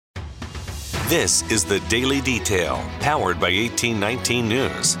This is the Daily Detail, powered by 1819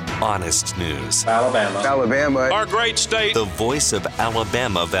 News. Honest news. Alabama. Our great state. The voice of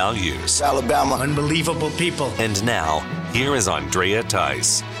Alabama values. Alabama. Unbelievable people. And now, here is Andrea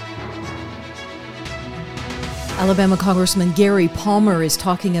Tice. Alabama Congressman Gary Palmer is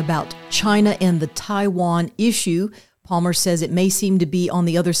talking about China and the Taiwan issue. Palmer says it may seem to be on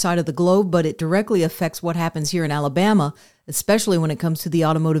the other side of the globe, but it directly affects what happens here in Alabama, especially when it comes to the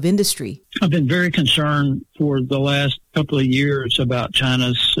automotive industry. I've been very concerned for the last couple of years about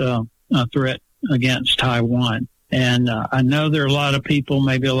China's threat against Taiwan. And I know there are a lot of people,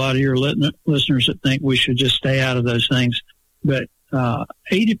 maybe a lot of your listeners, that think we should just stay out of those things. But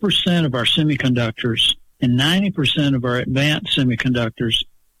 80% of our semiconductors and 90% of our advanced semiconductors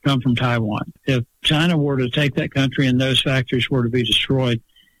come from Taiwan. If China were to take that country and those factories were to be destroyed,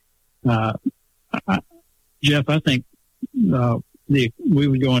 Jeff, I think we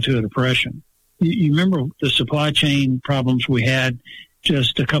would go into a depression. You remember the supply chain problems we had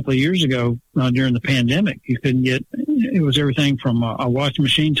just a couple of years ago during the pandemic. You couldn't get, it was everything from a washing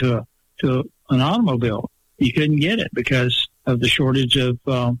machine to an automobile. You couldn't get it because of the shortage of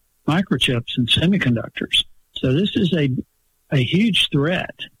microchips and semiconductors. So this is a huge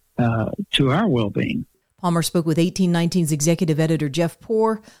threat to our well-being. Palmer spoke with 1819's executive editor Jeff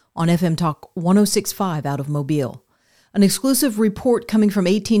Poore on FM Talk 106.5 out of Mobile. An exclusive report coming from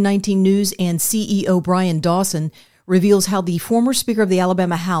 1819 News and CEO Brian Dawson reveals how the former Speaker of the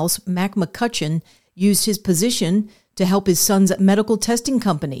Alabama House, Mac McCutcheon, used his position to help his son's medical testing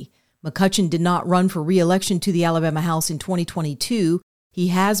company. McCutcheon did not run for re-election to the Alabama House in 2022. He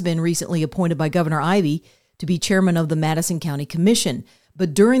has been recently appointed by Governor Ivey to be chairman of the Madison County Commission.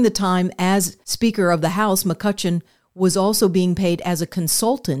 But during the time as Speaker of the House, McCutcheon was also being paid as a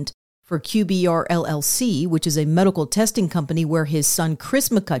consultant for QBR LLC, which is a medical testing company where his son, Chris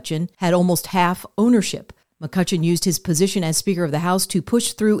McCutcheon, had almost half ownership. McCutcheon used his position as Speaker of the House to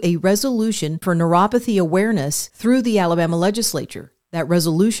push through a resolution for neuropathy awareness through the Alabama legislature. That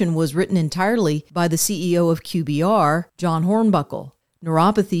resolution was written entirely by the CEO of QBR, John Hornbuckle.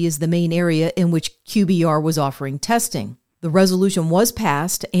 Neuropathy is the main area in which QBR was offering testing. The resolution was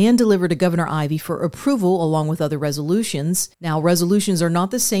passed and delivered to Governor Ivey for approval along with other resolutions. Now, resolutions are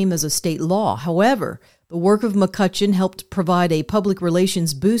not the same as a state law. However, the work of McCutcheon helped provide a public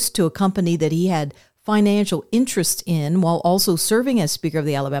relations boost to a company that he had financial interest in while also serving as Speaker of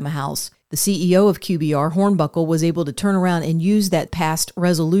the Alabama House. The CEO of QBR, Hornbuckle, was able to turn around and use that passed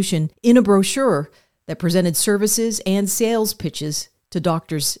resolution in a brochure that presented services and sales pitches to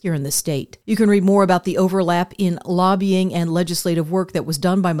doctors here in the state. You can read more about the overlap in lobbying and legislative work that was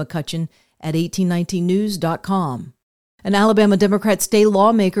done by McCutcheon at 1819news.com. An Alabama Democrat state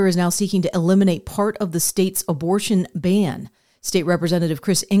lawmaker is now seeking to eliminate part of the state's abortion ban. State Representative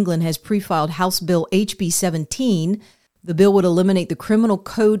Chris England has pre-filed House Bill HB 17. The bill would eliminate the criminal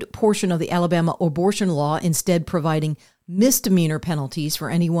code portion of the Alabama abortion law, instead providing misdemeanor penalties for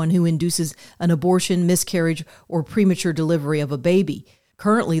anyone who induces an abortion, miscarriage, or premature delivery of a baby.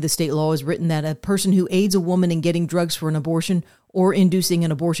 Currently, the state law is written that a person who aids a woman in getting drugs for an abortion or inducing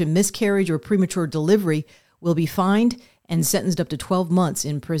an abortion, miscarriage, or premature delivery will be fined and sentenced up to 12 months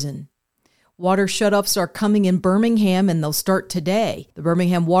in prison. Water shutoffs are coming in Birmingham, and they'll start today. The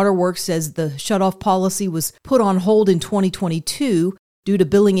Birmingham Water Works says the shutoff policy was put on hold in 2022 due to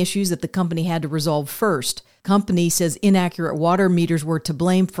billing issues that the company had to resolve first. Company says inaccurate water meters were to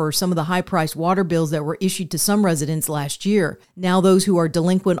blame for some of the high-priced water bills that were issued to some residents last year. Now those who are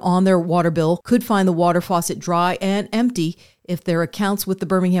delinquent on their water bill could find the water faucet dry and empty if their accounts with the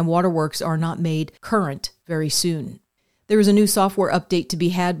Birmingham Water Works are not made current very soon. There is a new software update to be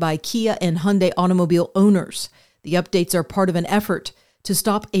had by Kia and Hyundai automobile owners. The updates are part of an effort to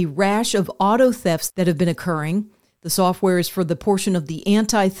stop a rash of auto thefts that have been occurring. The software is for the portion of the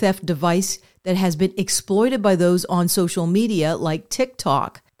anti-theft device that has been exploited by those on social media like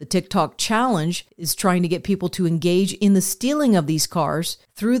TikTok. The TikTok challenge is trying to get people to engage in the stealing of these cars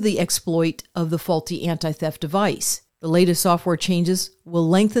through the exploit of the faulty anti-theft device. The latest software changes will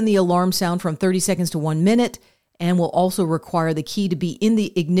lengthen the alarm sound from 30 seconds to 1 minute and will also require the key to be in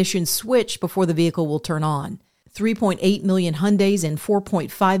the ignition switch before the vehicle will turn on. 3.8 million Hyundais and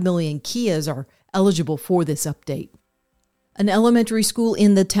 4.5 million Kias are eligible for this update. An elementary school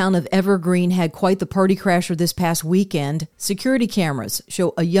in the town of Evergreen had quite the party crasher this past weekend. Security cameras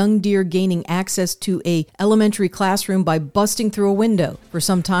show a young deer gaining access to an elementary classroom by busting through a window. For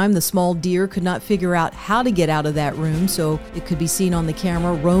some time, the small deer could not figure out how to get out of that room, so it could be seen on the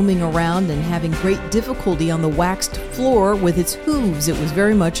camera roaming around and having great difficulty on the waxed floor with its hooves. It was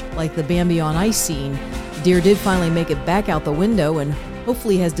very much like the Bambi on Ice scene. The deer did finally make it back out the window and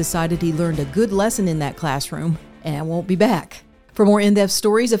hopefully has decided he learned a good lesson in that classroom and won't be back. For more in-depth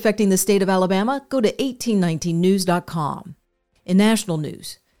stories affecting the state of Alabama, go to 1819news.com. In national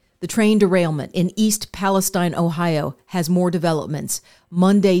news, the train derailment in East Palestine, Ohio, has more developments.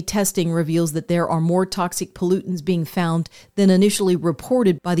 Monday testing reveals that there are more toxic pollutants being found than initially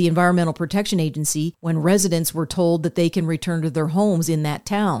reported by the Environmental Protection Agency when residents were told that they can return to their homes in that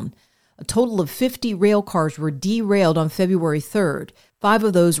town. A total of 50 rail cars were derailed on February 3rd. 5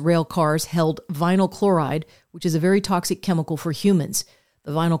 of those rail cars held vinyl chloride, which is a very toxic chemical for humans.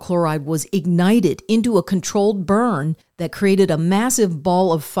 The vinyl chloride was ignited into a controlled burn that created a massive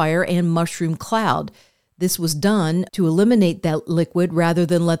ball of fire and mushroom cloud. This was done to eliminate that liquid rather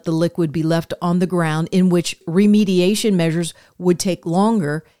than let the liquid be left on the ground, in which remediation measures would take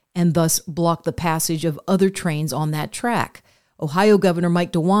longer and thus block the passage of other trains on that track. Ohio Governor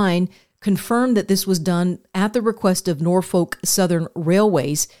Mike DeWine confirmed that this was done at the request of Norfolk Southern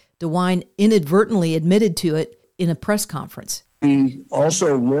Railways. DeWine inadvertently admitted to it in a press conference. We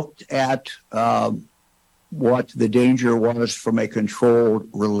also looked at what the danger was from a controlled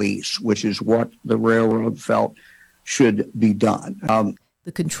release, which is what the railroad felt should be done.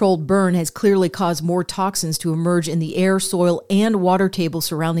 The controlled burn has clearly caused more toxins to emerge in the air, soil, and water table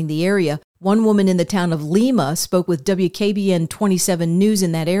surrounding the area. One woman in the town of Lima spoke with WKBN 27 News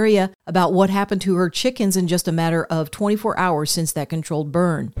in that area about what happened to her chickens in just a matter of 24 hours since that controlled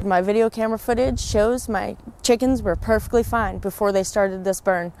burn. My video camera footage shows my chickens were perfectly fine before they started this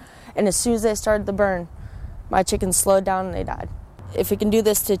burn. And as soon as they started the burn, my chickens slowed down and they died. If it can do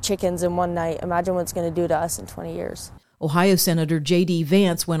this to chickens in one night, imagine what it's going to do to us in 20 years. Ohio Senator J.D.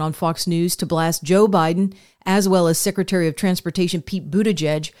 Vance went on Fox News to blast Joe Biden, as well as Secretary of Transportation Pete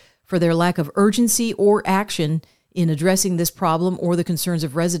Buttigieg, for their lack of urgency or action in addressing this problem or the concerns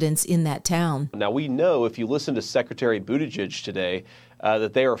of residents in that town. Now, we know if you listen to Secretary Buttigieg today,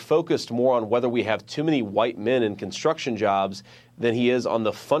 that they are focused more on whether we have too many white men in construction jobs than he is on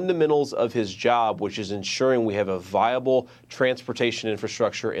the fundamentals of his job, which is ensuring we have a viable transportation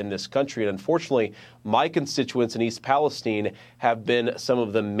infrastructure in this country. And unfortunately, my constituents in East Palestine have been some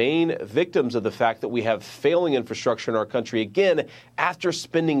of the main victims of the fact that we have failing infrastructure in our country, again, after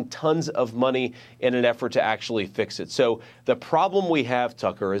spending tons of money in an effort to actually fix it. So the problem we have,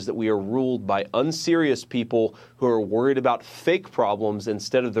 Tucker, is that we are ruled by unserious people who are worried about fake problems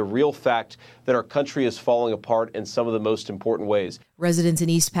instead of the real fact that our country is falling apart in some of the most important ways. Residents in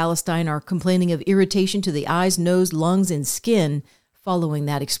East Palestine are complaining of irritation to the eyes, nose, lungs, and skin following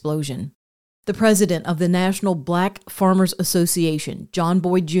that explosion. The president of the National Black Farmers Association, John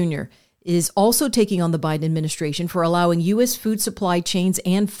Boyd Jr., is also taking on the Biden administration for allowing U.S. food supply chains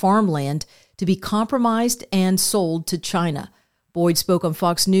and farmland to be compromised and sold to China. Boyd spoke on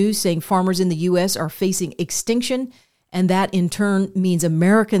Fox News, saying farmers in the U.S. are facing extinction, and that in turn means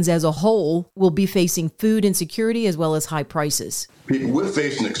Americans as a whole will be facing food insecurity as well as high prices. People, we're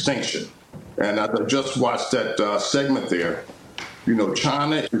facing extinction. And I just watched that segment there. You know,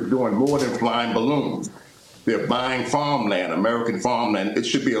 China is doing more than flying balloons. They're buying farmland, American farmland. It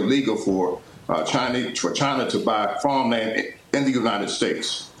should be illegal for China to buy farmland in the United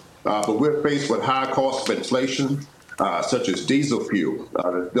States. But we're faced with high costs of inflation, such as diesel fuel,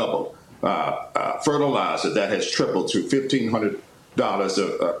 double. Fertilizer that has tripled to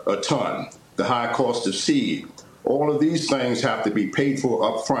 $1,500 a ton, the high cost of seed. All of these things have to be paid for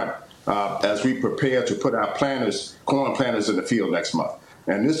up front as we prepare to put our corn planters in the field next month.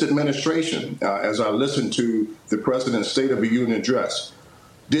 And this administration, as I listened to the President's State of the Union address,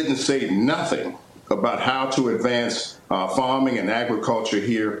 didn't say nothing about how to advance farming and agriculture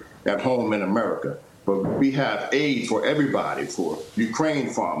here at home in America. But we have aid for everybody, for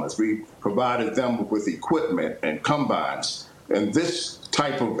Ukraine farmers. We provided them with equipment and combines. And this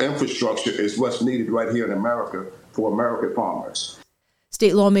type of infrastructure is what's needed right here in America for American farmers.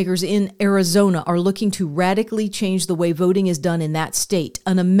 State lawmakers in Arizona are looking to radically change the way voting is done in that state.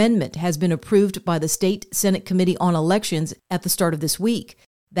 An amendment has been approved by the State Senate Committee on Elections at the start of this week.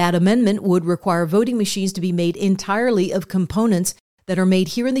 That amendment would require voting machines to be made entirely of components that are made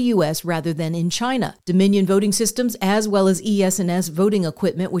here in the U.S. rather than in China. Dominion voting systems, as well as ES&S voting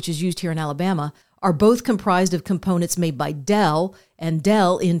equipment, which is used here in Alabama, are both comprised of components made by Dell, and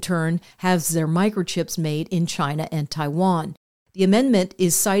Dell, in turn, has their microchips made in China and Taiwan. The amendment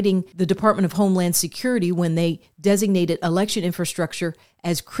is citing the Department of Homeland Security when they designated election infrastructure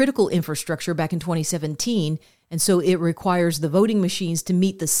as critical infrastructure back in 2017, and so it requires the voting machines to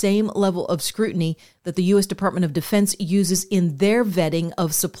meet the same level of scrutiny that the U.S. Department of Defense uses in their vetting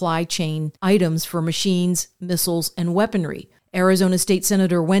of supply chain items for machines, missiles, and weaponry. Arizona State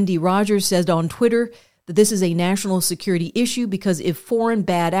Senator Wendy Rogers said on Twitter, that this is a national security issue because if foreign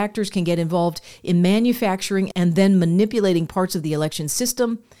bad actors can get involved in manufacturing and then manipulating parts of the election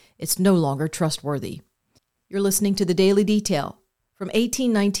system, it's no longer trustworthy. You're listening to The Daily Detail from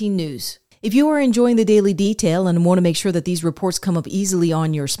 1819 News. If you are enjoying The Daily Detail and want to make sure that these reports come up easily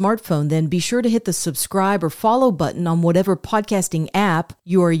on your smartphone, then be sure to hit the subscribe or follow button on whatever podcasting app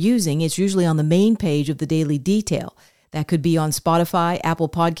you are using. It's usually on the main page of The Daily Detail. That could be on Spotify, Apple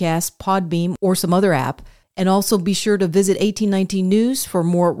Podcasts, Podbeam, or some other app. And also be sure to visit 1819 News for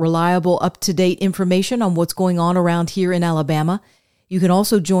more reliable, up-to-date information on what's going on around here in Alabama. You can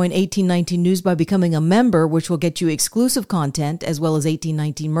also join 1819 News by becoming a member, which will get you exclusive content as well as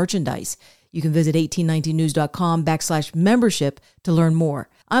 1819 merchandise. You can visit 1819news.com/membership to learn more.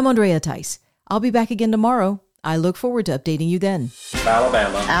 I'm Andrea Tice. I'll be back again tomorrow. I look forward to updating you then.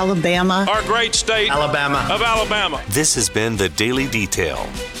 Alabama. Alabama. Our great state. Alabama. Of Alabama. This has been The Daily Detail.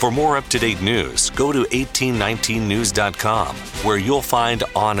 For more up-to-date news, go to 1819news.com, where you'll find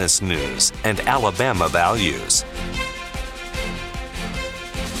honest news and Alabama values.